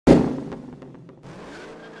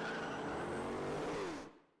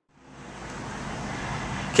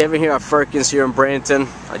Kevin here at Firkins here in Bradenton.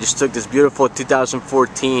 I just took this beautiful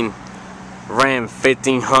 2014 Ram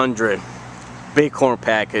 1500 Bighorn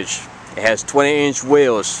package. It has 20-inch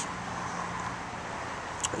wheels.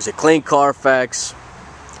 It's a clean Carfax.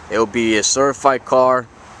 It will be a certified car.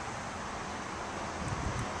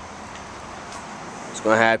 It's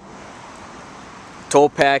going to have tow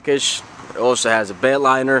package. It also has a bed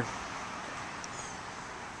liner,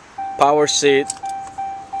 power seat.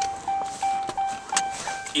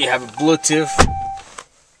 You have a Bluetooth,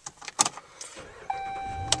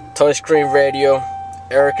 touchscreen radio,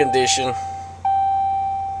 air condition,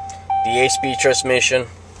 the 8-speed transmission.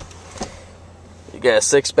 You got a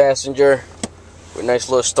 6-passenger with nice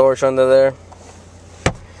little storage under there.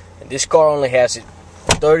 And this car only has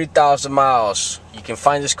 30,000 miles. You can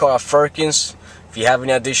find this car at Firkins. If you have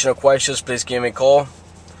any additional questions, please give me a call.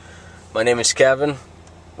 My name is Kevin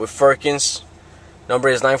with Firkins. Number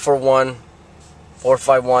is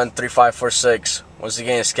 941-451-3546. Once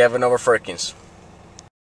again, it's Kevin over Firkins.